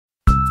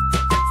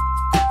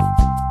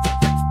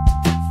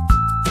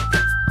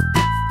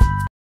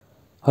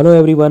Hello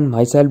everyone,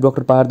 myself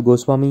Dr. Parth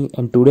Goswami,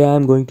 and today I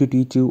am going to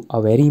teach you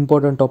a very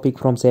important topic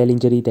from cell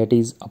injury, that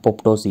is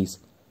apoptosis.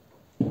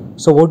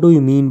 So what do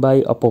you mean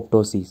by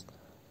apoptosis?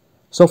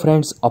 So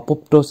friends,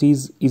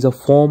 apoptosis is a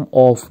form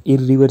of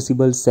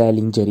irreversible cell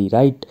injury,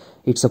 right?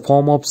 It's a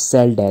form of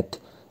cell death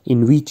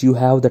in which you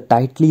have the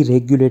tightly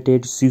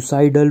regulated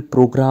suicidal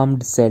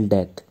programmed cell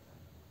death.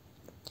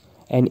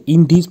 And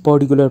in this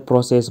particular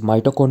process,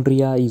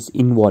 mitochondria is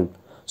involved.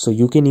 So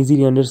you can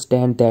easily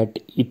understand that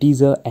it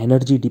is a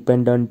energy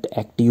dependent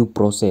active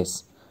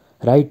process,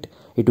 right?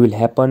 It will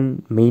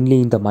happen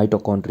mainly in the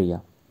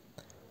mitochondria,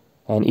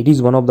 and it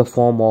is one of the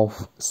form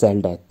of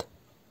cell death.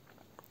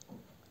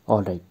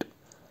 All right.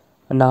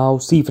 Now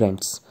see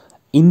friends,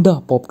 in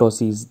the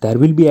apoptosis there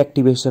will be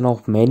activation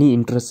of many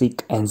intrinsic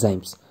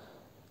enzymes,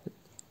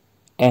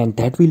 and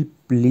that will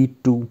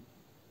lead to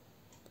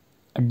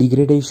a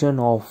degradation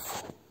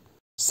of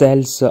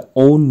cell's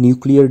own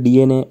nuclear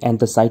DNA and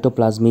the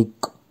cytoplasmic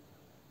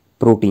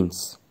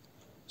proteins.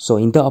 So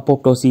in the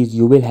apoptosis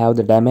you will have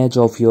the damage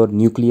of your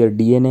nuclear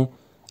DNA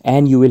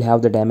and you will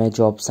have the damage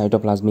of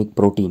cytoplasmic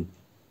protein.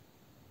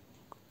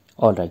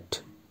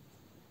 Alright.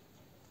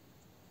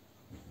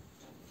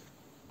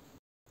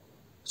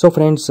 So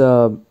friends,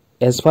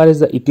 as far as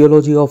the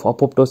etiology of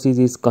apoptosis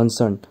is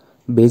concerned,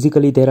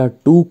 basically there are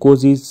two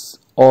causes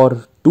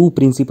or two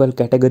principal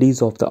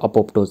categories of the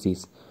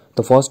apoptosis.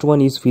 The first one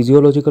is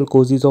physiological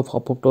causes of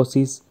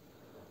apoptosis,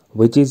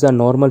 which is a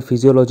normal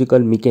physiological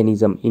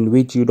mechanism in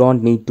which you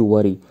don't need to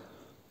worry.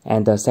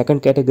 And the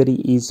second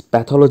category is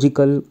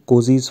pathological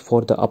causes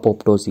for the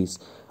apoptosis,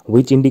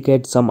 which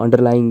indicates some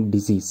underlying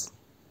disease.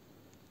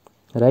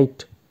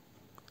 Right?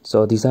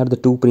 So these are the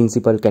two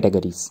principal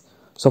categories.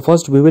 So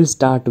first we will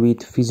start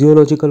with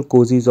physiological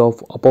causes of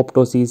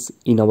apoptosis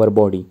in our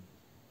body.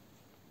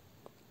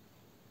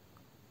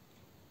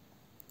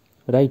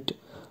 Right?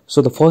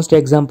 So the first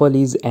example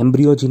is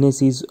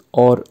embryogenesis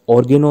or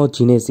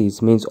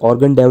organogenesis, means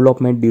organ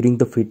development during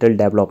the fetal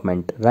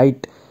development,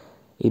 right?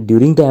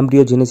 During the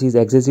embryogenesis,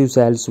 excessive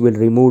cells will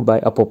removed by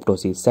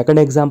apoptosis. Second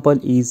example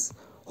is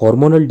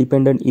hormonal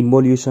dependent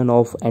involution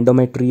of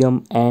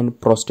endometrium and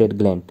prostate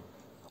gland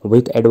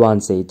with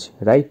advanced age,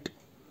 right?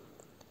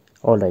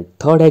 Alright.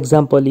 Third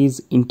example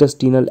is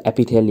intestinal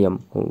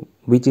epithelium,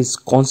 which is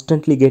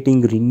constantly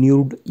getting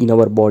renewed in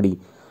our body.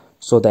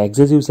 So the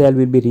excessive cell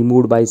will be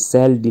removed by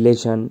cell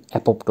deletion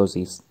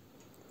apoptosis.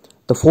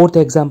 The fourth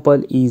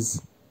example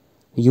is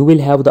you will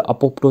have the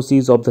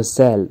apoptosis of the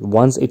cell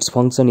once its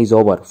function is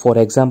over. For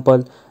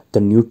example,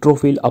 the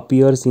neutrophil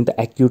appears in the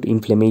acute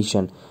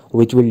inflammation,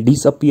 which will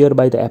disappear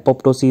by the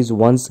apoptosis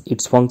once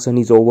its function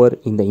is over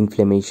in the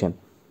inflammation.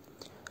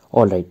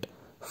 Alright.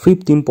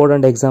 Fifth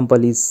important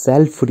example is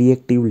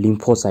self-reactive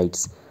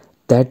lymphocytes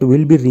that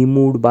will be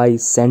removed by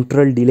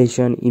central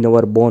deletion in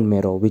our bone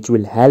marrow, which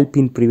will help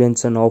in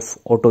prevention of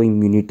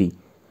autoimmunity,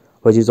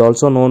 which is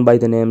also known by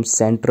the name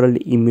central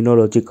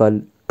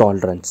immunological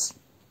tolerance.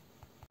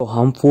 So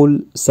harmful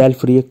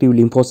self-reactive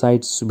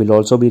lymphocytes will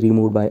also be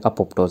removed by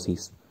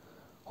apoptosis.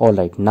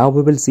 Alright, now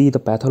we will see the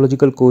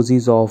pathological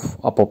causes of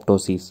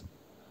apoptosis.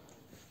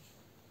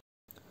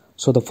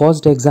 So the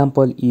first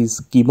example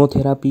is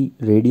chemotherapy,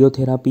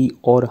 radiotherapy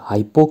or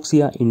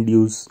hypoxia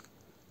induced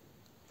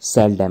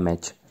cell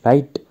damage.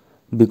 Right?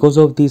 Because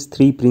of these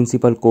three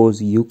principal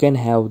causes, you can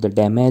have the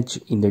damage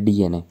in the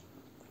DNA,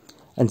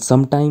 and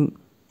sometimes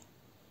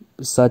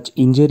such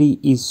injury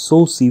is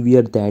so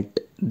severe that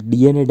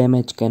DNA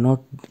damage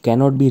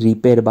cannot be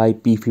repaired by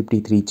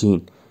p53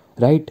 gene.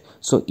 Right?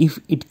 So if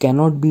it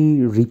cannot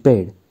be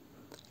repaired,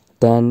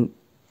 then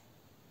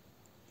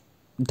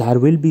there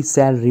will be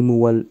cell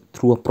removal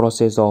through a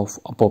process of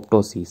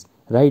apoptosis.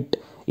 Right?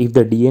 If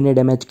the DNA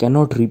damage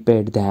cannot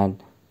repair,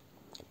 then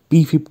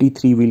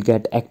p53 will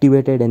get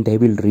activated and they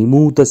will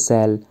remove the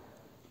cell.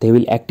 They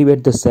will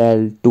activate the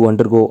cell to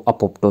undergo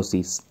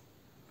apoptosis.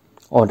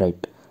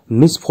 Alright.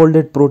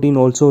 Misfolded protein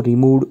also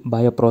removed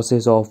by a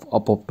process of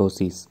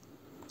apoptosis.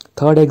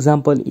 Third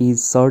example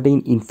is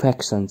certain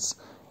infections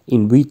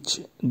in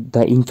which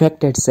the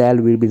infected cell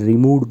will be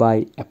removed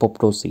by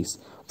apoptosis.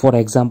 For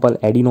example,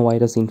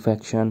 adenovirus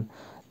infection,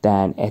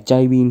 then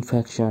HIV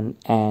infection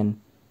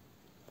and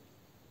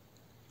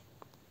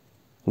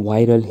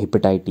viral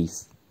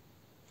hepatitis.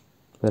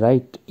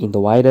 Right? In the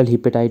viral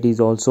hepatitis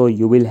also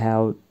you will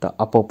have the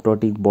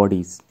apoptotic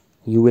bodies.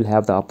 You will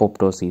have the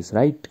apoptosis,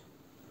 right?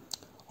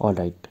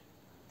 Alright.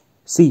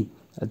 See,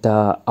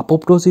 the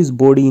apoptosis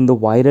body in the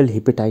viral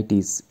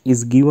hepatitis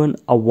is given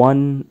a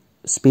one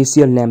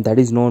special name that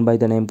is known by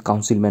the name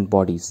concealment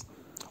bodies.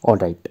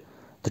 Alright.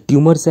 The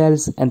tumor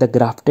cells and the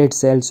grafted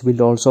cells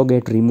will also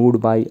get removed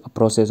by a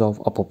process of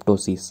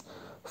apoptosis.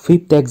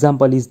 Fifth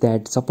example is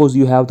that suppose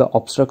you have the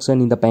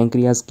obstruction in the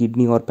pancreas,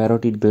 kidney or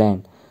parotid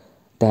gland,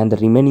 then the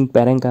remaining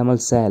parenchymal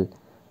cell,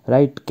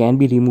 right, can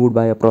be removed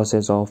by a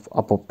process of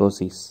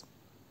apoptosis.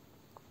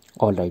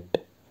 Alright.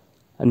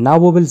 And now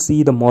we will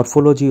see the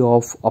morphology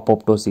of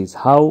apoptosis.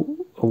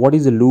 What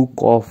is the look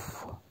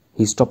of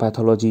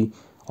histopathology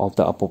of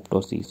the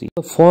apoptosis?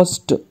 The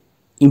first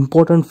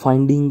important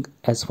finding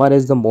as far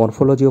as the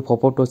morphology of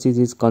apoptosis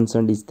is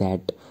concerned is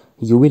that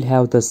you will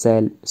have the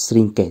cell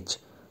shrinkage.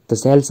 The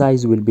cell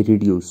size will be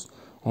reduced,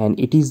 and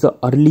it is the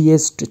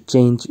earliest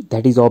change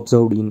that is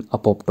observed in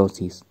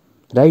apoptosis,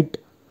 right?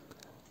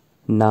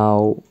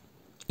 Now,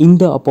 in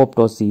the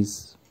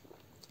apoptosis,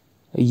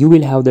 you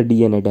will have the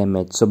DNA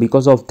damage. So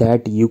because of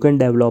that, you can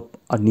develop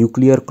a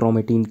nuclear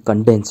chromatin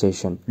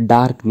condensation,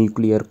 dark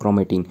nuclear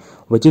chromatin,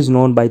 which is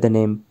known by the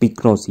name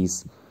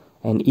pycnosis,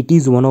 and it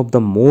is one of the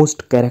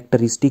most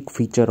characteristic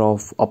feature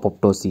of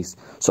apoptosis.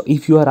 So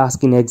if you are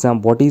asking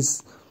exam what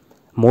is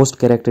most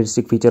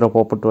characteristic feature of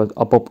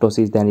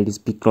apoptosis, then it is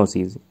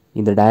pycnosis.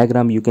 In the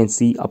diagram you can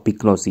see a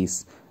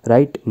pycnosis,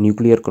 right?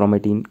 Nuclear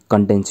chromatin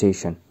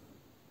condensation.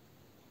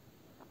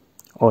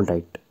 All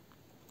right.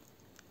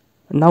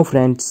 Now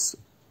friends,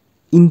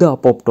 in the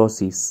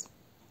apoptosis,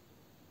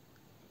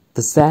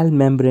 the cell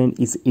membrane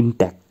is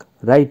intact,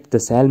 right? The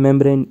cell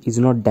membrane is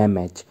not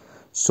damaged,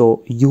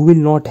 so you will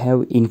not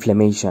have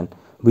inflammation,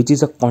 which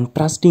is a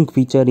contrasting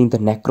feature in the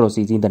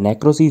necrosis. In the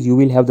necrosis you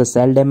will have the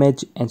cell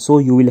damage, and so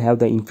you will have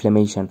the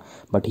inflammation,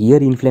 but here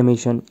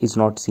inflammation is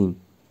not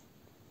seen.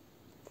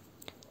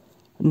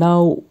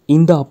 Now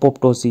in the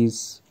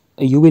apoptosis,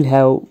 you will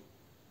have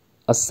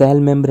a cell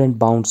membrane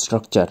bound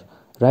structure,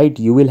 right?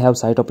 You will have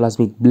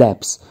cytoplasmic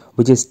blebs,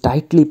 which is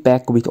tightly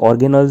packed with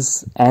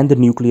organelles and the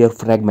nuclear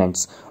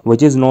fragments,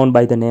 which is known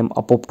by the name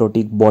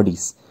apoptotic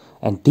bodies.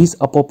 And these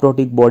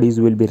apoptotic bodies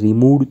will be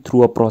removed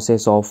through a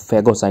process of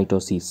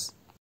phagocytosis.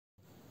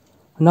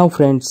 Now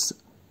friends,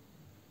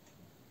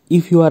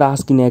 if you are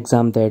asked in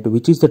exam that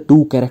which is the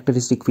two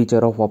characteristic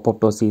feature of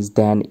apoptosis,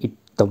 then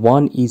the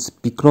one is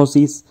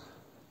pycnosis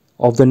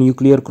of the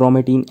nuclear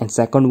chromatin, and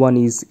second one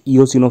is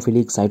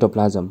eosinophilic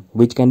cytoplasm,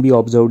 which can be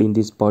observed in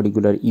this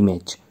particular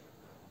image,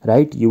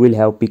 right? You will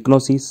have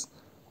pycnosis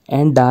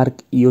and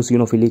dark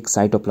eosinophilic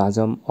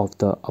cytoplasm of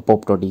the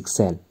apoptotic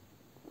cell.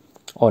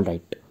 All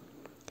right.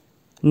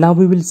 Now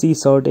we will see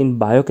certain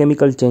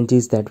biochemical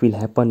changes that will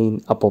happen in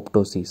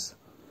apoptosis.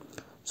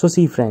 So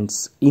see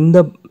friends, in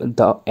the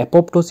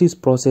apoptosis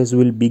process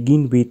will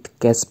begin with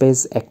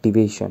caspase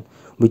activation,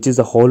 which is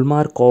a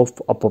hallmark of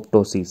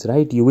apoptosis,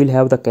 right? You will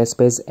have the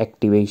caspase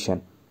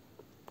activation,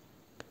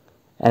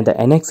 and the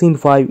annexin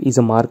 5 is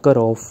a marker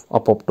of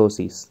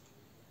apoptosis,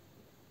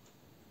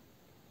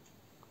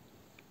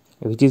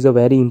 which is a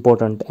very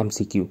important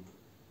MCQ.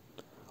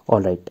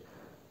 All right.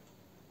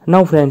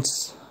 Now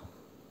friends,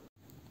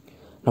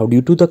 now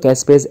due to the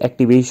caspase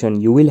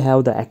activation, you will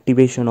have the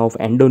activation of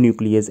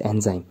endonuclease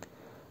enzyme.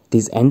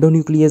 This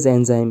endonuclease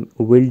enzyme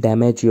will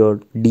damage your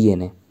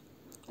DNA,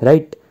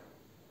 right?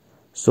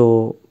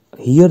 So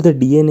here the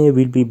DNA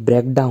will be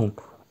break down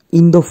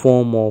in the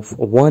form of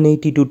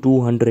 180 to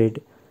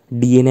 200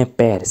 DNA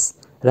pairs,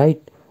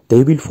 right?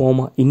 They will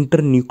form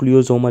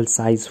internucleosomal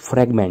size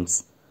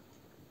fragments.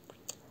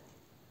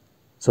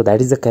 So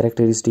that is the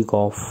characteristic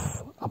of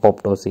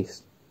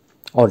apoptosis.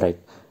 All right.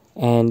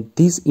 And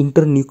these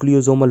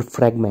internucleosomal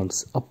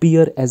fragments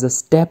appear as a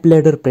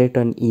stepladder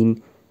pattern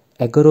in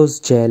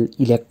agarose gel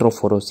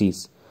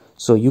electrophoresis.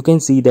 So you can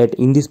see that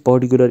in this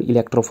particular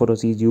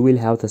electrophoresis, you will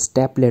have the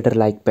stepladder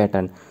like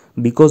pattern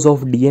because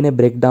of DNA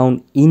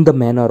breakdown in the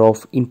manner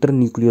of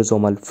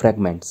internucleosomal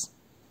fragments.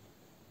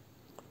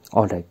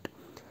 All right.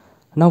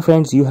 Now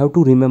friends, you have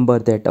to remember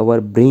that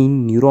our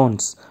brain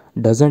neurons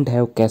doesn't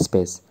have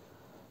caspase.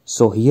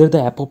 So here the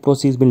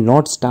apoptosis will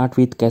not start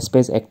with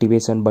caspase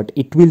activation, but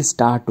it will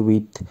start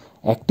with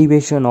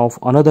activation of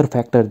another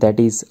factor, that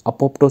is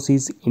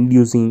apoptosis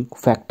inducing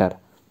factor,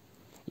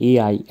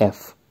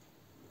 AIF.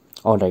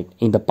 Alright,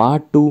 in the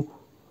part 2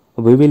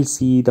 we will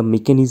see the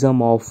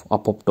mechanism of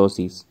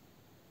apoptosis.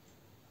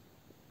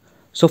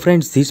 So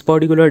friends, this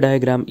particular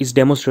diagram is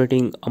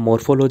demonstrating a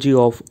morphology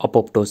of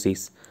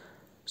apoptosis.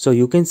 So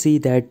you can see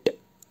that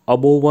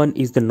above one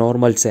is the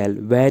normal cell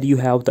where you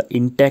have the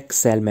intact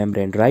cell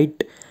membrane,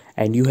 right?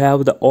 And you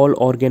have the all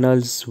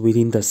organelles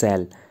within the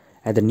cell,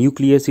 and the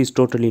nucleus is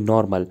totally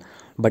normal.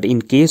 But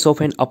in case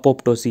of an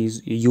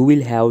apoptosis, you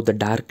will have the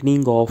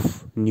darkening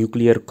of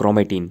nuclear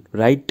chromatin,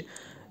 right?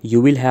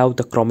 You will have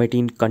the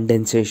chromatin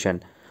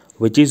condensation,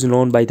 which is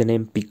known by the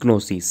name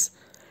pycnosis.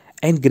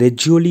 And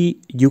gradually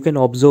you can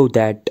observe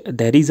that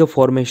there is a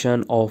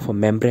formation of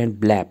membrane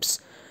blebs.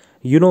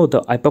 You know,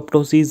 the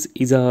apoptosis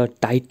is a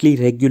tightly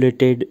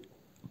regulated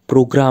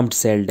programmed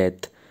cell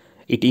death.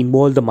 It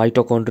involves the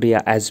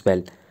mitochondria as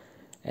well.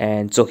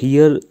 And so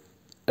here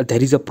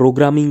there is a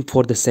programming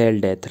for the cell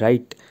death,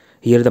 right?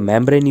 Here the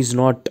membrane is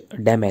not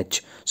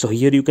damaged. So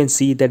here you can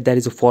see that there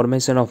is a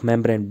formation of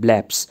membrane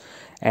blebs,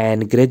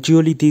 and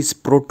gradually these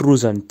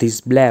protrusion,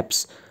 these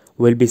blebs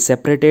will be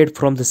separated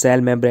from the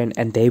cell membrane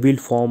and they will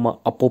form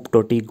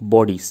apoptotic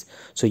bodies.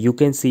 So you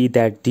can see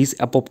that these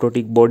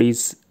apoptotic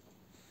bodies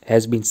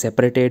has been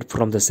separated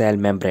from the cell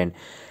membrane.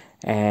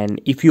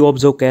 And if you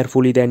observe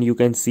carefully, then you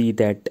can see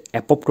that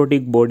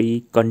apoptotic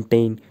body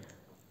contain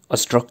a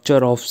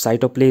structure of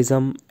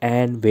cytoplasm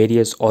and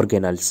various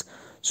organelles.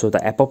 So the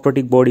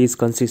apoptotic body is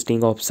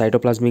consisting of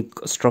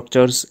cytoplasmic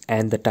structures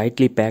and the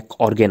tightly packed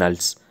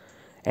organelles.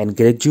 and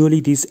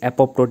gradually these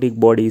apoptotic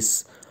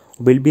bodies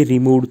will be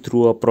removed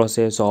through a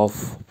process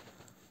of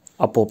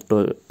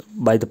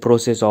by the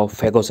process of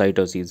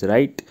phagocytosis,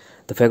 right?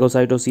 The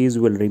phagocytosis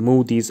will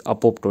remove these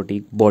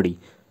apoptotic body.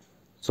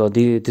 So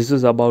this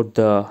is about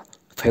the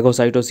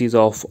phagocytosis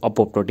of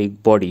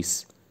apoptotic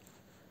bodies.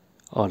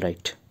 All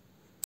right.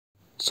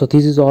 So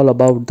this is all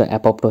about the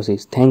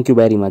apoptosis. Thank you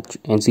very much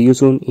and see you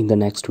soon in the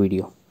next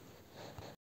video.